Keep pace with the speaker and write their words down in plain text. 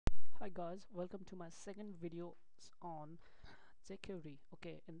guys, welcome to my second video on jQuery.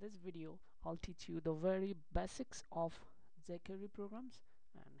 Okay, in this video I'll teach you the very basics of jQuery programs,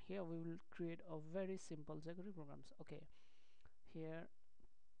 and here we will create a very simple jQuery programs. Okay, here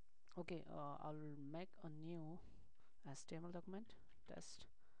I'll make a new HTML document,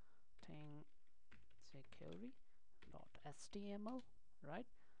 testing jQuery.html, right?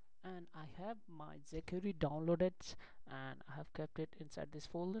 And I have my jQuery downloaded and I have kept it inside this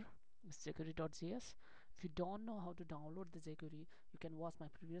folder. It's jQuery.js. If you don't know how to download the jQuery, you can watch my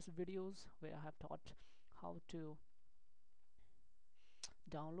previous videos where I have taught how to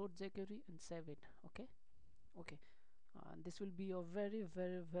download jQuery and save it. Okay, and this will be a very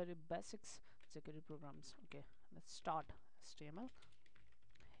basics jQuery programs. Okay, let's start. HTML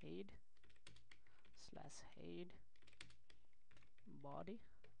head /head body.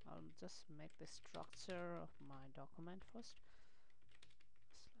 I'll just make the structure of my document first.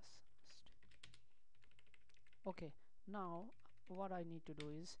 Okay, now what I need to do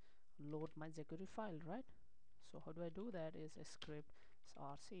is load my jQuery file, right? So how do I do that is a script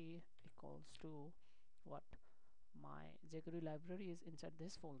rc equals to what my jQuery library is inside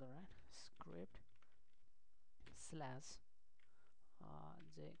this folder, right? Script slash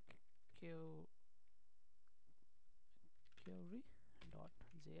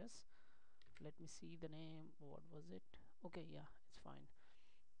jQuery.js. Let me see the name. What was it? Okay, yeah, it's fine.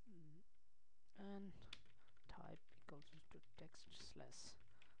 And type equals to text slash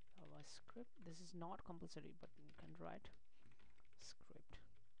JavaScript. This is not compulsory, but you can write script.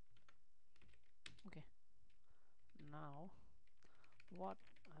 Okay, now what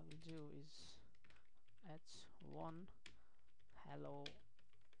I will do is h1 hello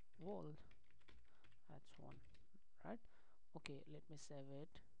world, h1, right? Okay, let me save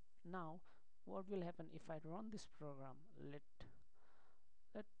it. Now what will happen if I run this program? Let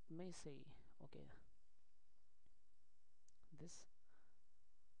me see. Okay, this.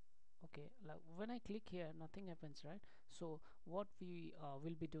 Okay, like when I click here nothing happens, right? So what we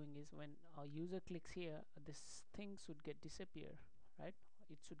will be doing is when a user clicks here, this thing should get disappear, right?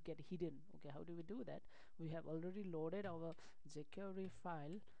 It should get hidden. Okay, how do we do that? We have already loaded our jQuery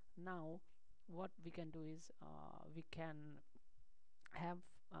file. Now what we can do is we can have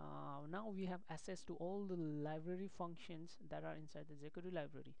now we have access to all the library functions that are inside the jQuery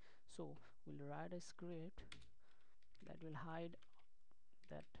library. So we'll write a script that will hide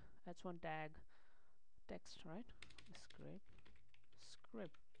that h1 tag text, right?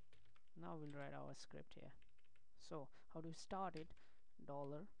 Script. Now we'll write our script here. So how do we start it?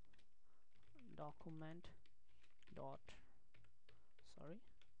 Dollar document dot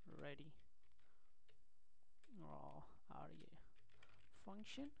ready ra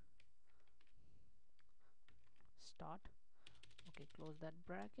function start. Okay, close that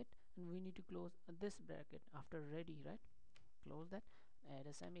bracket, and we need to close this bracket after ready, right? Close that, add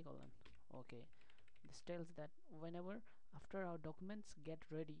a semicolon. Okay, this tells that whenever after our documents get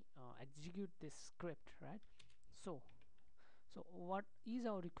ready, execute this script, right? So what is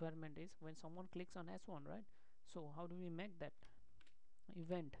our requirement is when someone clicks on s1, right? So how do we make that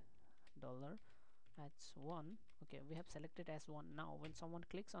event? Dollar h1. Okay, we have selected s1. Now when someone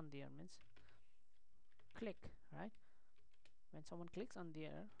clicks on there, means click, right? When someone clicks on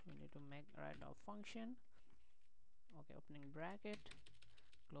there, we need to make write our function. Okay, opening bracket,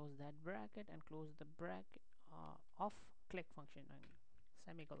 close that bracket, and close the bracket of click function and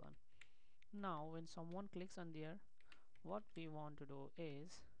semicolon. Now when someone clicks on there, what we want to do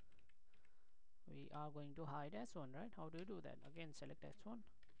is we are going to hide s1, right? How do you do that? Again, select s1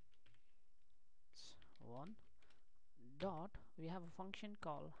 1 dot, we have a function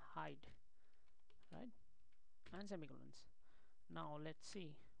called hide, right? And semicolons. Now let's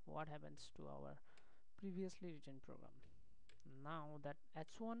see what happens to our previously written program. Now that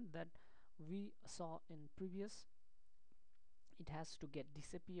h1 that we saw in previous, it has to get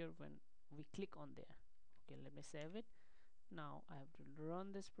disappear when we click on there. Okay, let me save it. Now I have to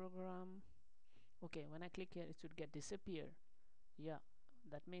run this program. Okay, when I click here, it should get disappear. Yeah,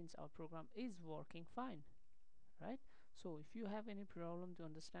 that means our program is working fine, right? So if you have any problem to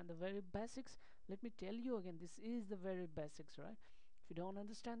understand the very basics, let me tell you again, this is the very basics, right? If you don't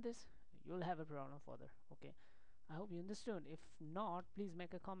understand this, you'll have a problem further. Okay, I hope you understood. If not, please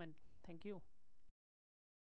make a comment. Thank you.